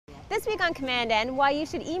This week on commandN, why you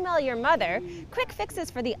should email your mother, quick fixes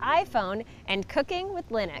for the iPhone, and cooking with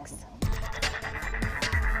Linux.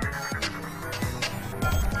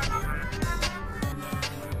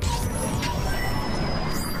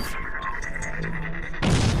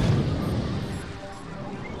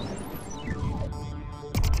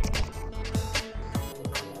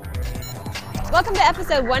 Welcome to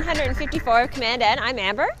episode 154 of commandN. I'm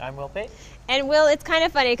Amber. I'm Will Pate. And Will, it's kind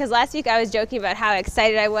of funny because last week I was joking about how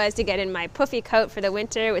excited I was to get in my puffy coat for the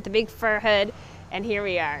winter with the big fur hood, and here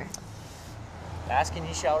we are. Ask and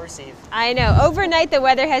you shall receive. I know. Overnight the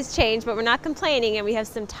weather has changed, but we're not complaining, and we have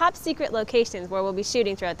some top secret locations where we'll be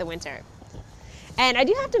shooting throughout the winter. And I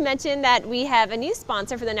do have to mention that we have a new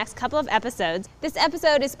sponsor for the next couple of episodes. This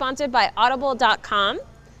episode is sponsored by Audible.com.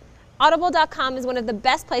 Audible.com is one of the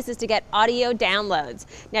best places to get audio downloads.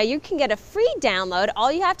 Now you can get a free download.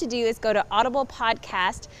 All you have to do is go to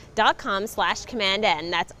audiblepodcast.com/commandN.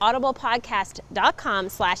 That's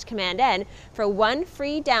audiblepodcast.com/commandN for one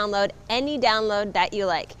free download, any download that you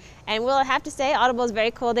like. And Will, I have to say, Audible is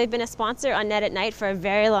very cool. They've been a sponsor on Net at Night for a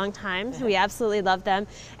very long time. We absolutely love them.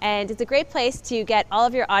 And it's a great place to get all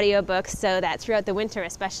of your audiobooks so that throughout the winter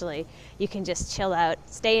especially, you can just chill out,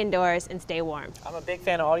 stay indoors, and stay warm. I'm a big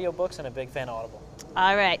fan of audiobooks and a big fan of Audible.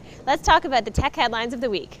 All right, let's talk about the tech headlines of the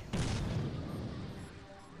week.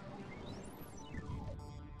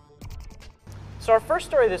 So our first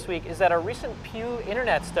story this week is that a recent Pew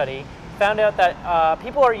Internet study found out that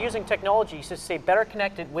people are using technology to stay better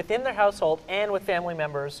connected within their household and with family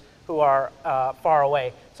members who are far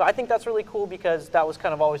away. So I think that's really cool because that was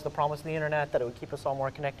kind of always the promise of the internet, that it would keep us all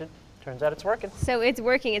more connected. Turns out it's working. So it's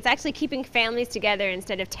working. It's actually keeping families together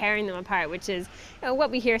instead of tearing them apart, which is what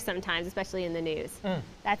we hear sometimes, especially in the news.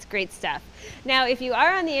 That's great stuff. Now, if you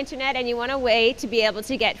are on the internet and you want a way to be able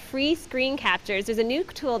to get free screen captures, there's a new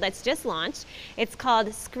tool that's just launched. It's called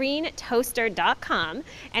screentoaster.com,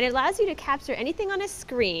 and it allows you to capture anything on a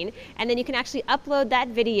screen, and then you can actually upload that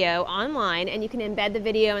video online, and you can embed the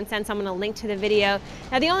video and send someone a link to the video.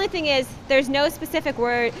 Now, the only thing is there's no specific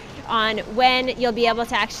word on when you'll be able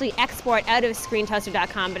to actually export out of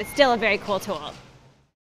screentoaster.com, but it's still a very cool tool.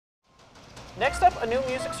 Next up, a new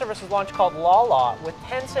music service was launched called La with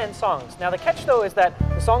 10-cent songs. Now the catch though is that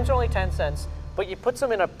the songs are only 10 cents, but you put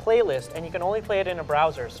them in a playlist and you can only play it in a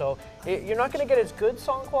browser. So you're not going to get as good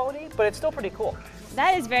song quality, but it's still pretty cool.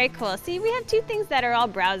 That is very cool. See, we have two things that are all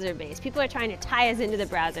browser-based. People are trying to tie us into the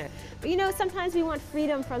browser. But you know, sometimes we want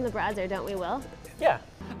freedom from the browser, don't we, Will? Yeah.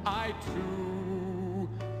 I too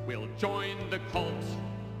will join the cult.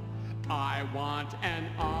 I want an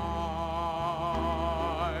iPhone.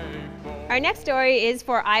 Our next story is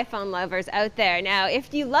for iPhone lovers out there. Now,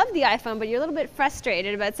 if you love the iPhone, but you're a little bit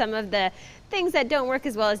frustrated about some of the things that don't work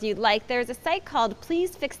as well as you'd like, there's a site called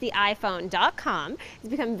pleasefixtheiphone.com. It's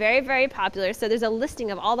become very, very popular, so there's a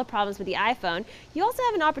listing of all the problems with the iPhone. You also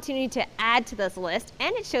have an opportunity to add to this list,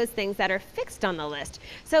 and it shows things that are fixed on the list.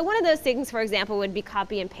 So one of those things, for example, would be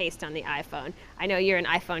copy and paste on the iPhone. I know you're an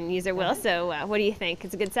iPhone user, Will, so what do you think?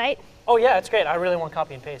 It's a good site? Oh yeah, it's great. I really want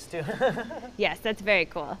copy and paste too. Yes, that's very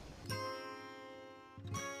cool.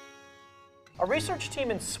 A research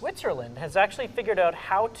team in Switzerland has actually figured out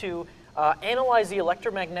how to analyze the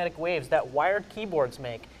electromagnetic waves that wired keyboards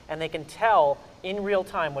make, and they can tell in real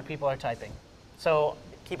time what people are typing. So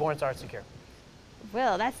keyboards aren't secure.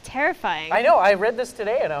 Will, that's terrifying. I know, I read this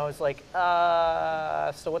today and I was like,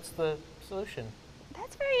 so what's the solution?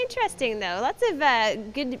 That's very interesting, though. Lots of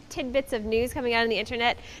good tidbits of news coming out on the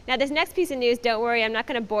internet. Now, this next piece of news, don't worry, I'm not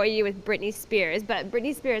going to bore you with Britney Spears, but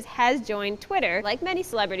Britney Spears has joined Twitter, like many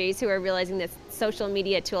celebrities who are realizing this social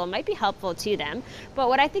media tool might be helpful to them. But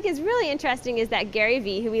what I think is really interesting is that Gary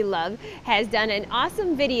Vee, who we love, has done an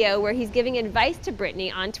awesome video where he's giving advice to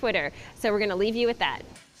Britney on Twitter. So we're going to leave you with that.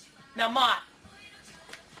 Now, Ma,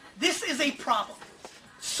 this is a problem.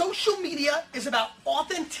 Social media is about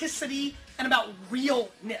authenticity and about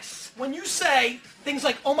realness. When you say things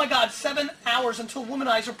like, oh my God, 7 hours until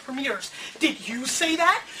Womanizer premieres, did you say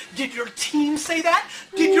that? Did your team say that?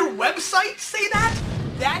 Did your website say that?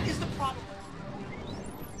 That is the problem.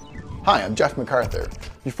 Hi, I'm Jeff MacArthur.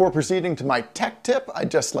 Before proceeding to my tech tip, I'd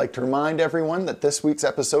just like to remind everyone that this week's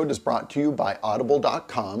episode is brought to you by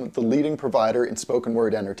Audible.com, the leading provider in spoken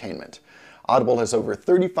word entertainment. Audible has over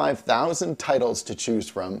 35,000 titles to choose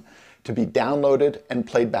from to be downloaded and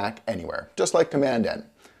played back anywhere, just like commandN.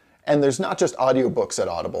 And there's not just audiobooks at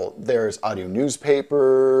Audible, there's audio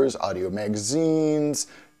newspapers, audio magazines,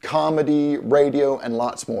 comedy, radio, and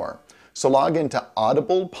lots more. So log into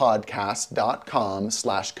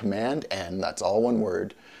audiblepodcast.com/commandN, that's all one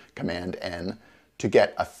word, commandN, to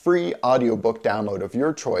get a free audiobook download of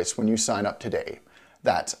your choice when you sign up today.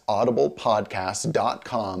 That's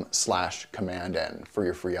audiblepodcast.com/commandN for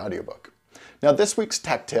your free audiobook. Now, this week's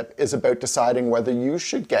tech tip is about deciding whether you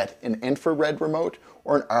should get an infrared remote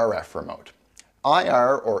or an RF remote.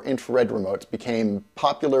 IR, or infrared remotes, became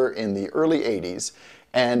popular in the early 80s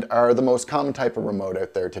and are the most common type of remote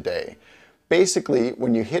out there today. Basically,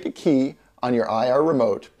 when you hit a key on your IR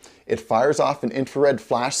remote, it fires off an infrared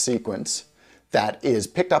flash sequence that is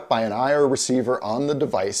picked up by an IR receiver on the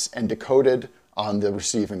device and decoded on the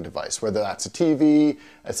receiving device, whether that's a TV,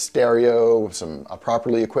 a stereo, a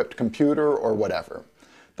properly equipped computer, or whatever.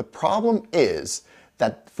 The problem is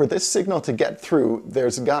that for this signal to get through,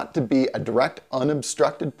 there's got to be a direct,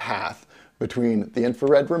 unobstructed path between the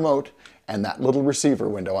infrared remote and that little receiver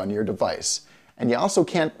window on your device. And you also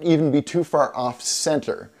can't even be too far off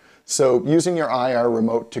center. So using your IR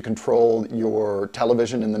remote to control your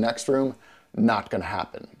television in the next room, not going to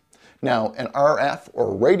happen. Now, an RF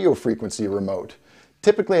or radio frequency remote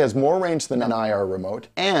typically has more range than an IR remote,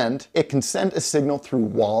 and it can send a signal through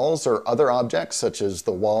walls or other objects, such as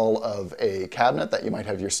the wall of a cabinet that you might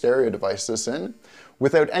have your stereo devices in,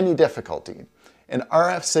 without any difficulty. An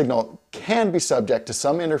RF signal can be subject to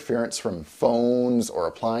some interference from phones or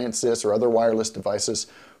appliances or other wireless devices,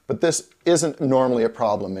 but this isn't normally a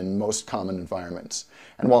problem in most common environments.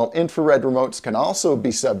 And while infrared remotes can also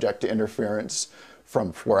be subject to interference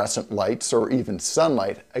from fluorescent lights or even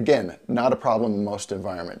sunlight, again, not a problem in most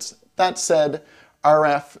environments. That said,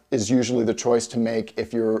 RF is usually the choice to make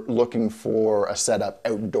if you're looking for a setup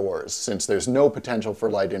outdoors, since there's no potential for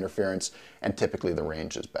light interference and typically the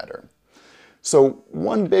range is better. So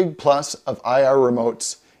one big plus of IR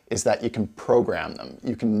remotes is that you can program them.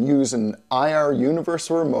 You can use an IR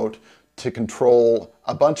universal remote to control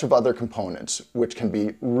a bunch of other components, which can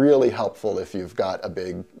be really helpful if you've got a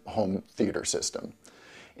big home theater system.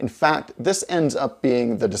 In fact, this ends up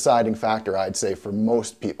being the deciding factor, I'd say, for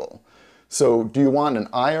most people. So do you want an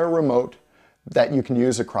IR remote that you can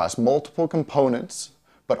use across multiple components,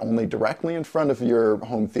 but only directly in front of your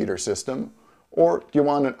home theater system? Or do you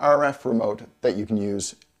want an RF remote that you can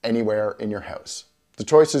use anywhere in your house? The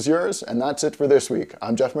choice is yours, and that's it for this week.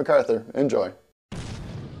 I'm Jeff MacArthur. Enjoy.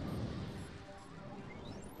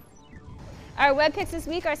 Our web picks this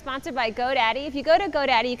week are sponsored by GoDaddy. If you go to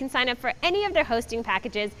GoDaddy, you can sign up for any of their hosting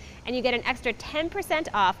packages, and you get an extra 10%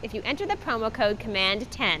 off if you enter the promo code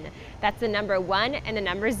commandN. That's the number 1 and the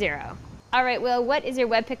number 0. All right, Will, what is your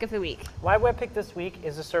web pick of the week? My web pick this week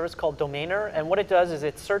is a service called Domainer, and what it does is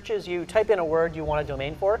it searches, you type in a word you want a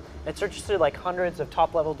domain for, it searches through like hundreds of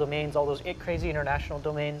top-level domains, all those crazy international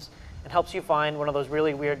domains, and helps you find one of those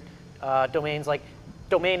really weird domains. Like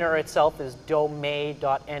Domainer itself is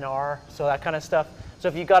domay.nr, so that kind of stuff. So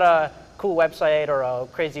if you got a cool website or a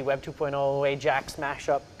crazy Web 2.0 Ajax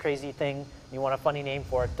smash-up crazy thing, you want a funny name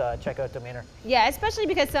for it, check out Domainer. Yeah, especially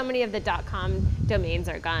because so many of the .com domains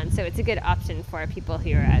are gone, so it's a good option for people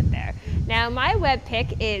who are out there. Now, my web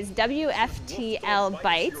pick is WFTL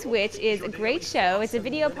Bytes, which is a great show. It's a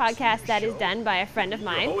video podcast that is done by a friend of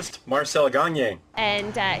mine. Host Marcel Gagne.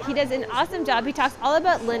 And he does an awesome job. He talks all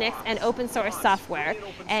about Linux and open source software.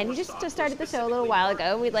 And he just started the show a little while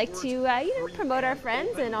ago. And we'd like to promote our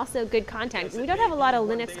friends and also good content. We don't have a lot of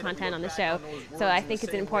Linux content on the show, so I think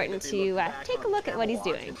it's important to take a look at what he's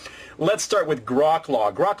doing. Let's start with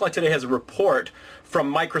Grok.law. Grok.law today has a report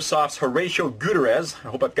from Microsoft's Horatio Gutierrez, I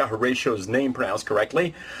hope I've got Horatio's name pronounced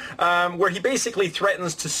correctly, where he basically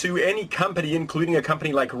threatens to sue any company, including a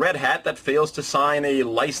company like Red Hat, that fails to sign a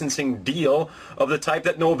licensing deal of the type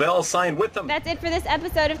that Novell signed with them. That's it for this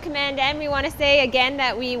episode of commandN. We want to say again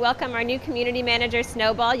that we welcome our new community manager,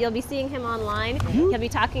 Snowball. You'll be seeing him online. He'll be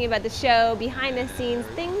talking about the show, behind the scenes,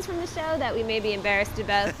 things from the show that we may be embarrassed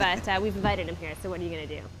about, but we've invited him here, so what are you going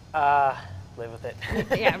to do? Live with it.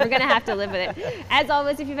 Yeah, we're going to have to live with it. As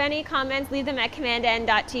always, if you have any comments, leave them at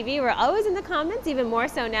commandN.tv. We're always in the comments, even more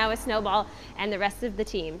so now with Snowball and the rest of the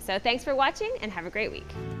team. So thanks for watching, and have a great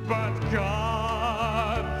week. But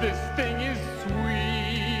God, this thing is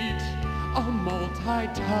sweet. A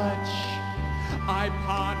multi-touch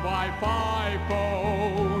iPod Wi-Fi phone.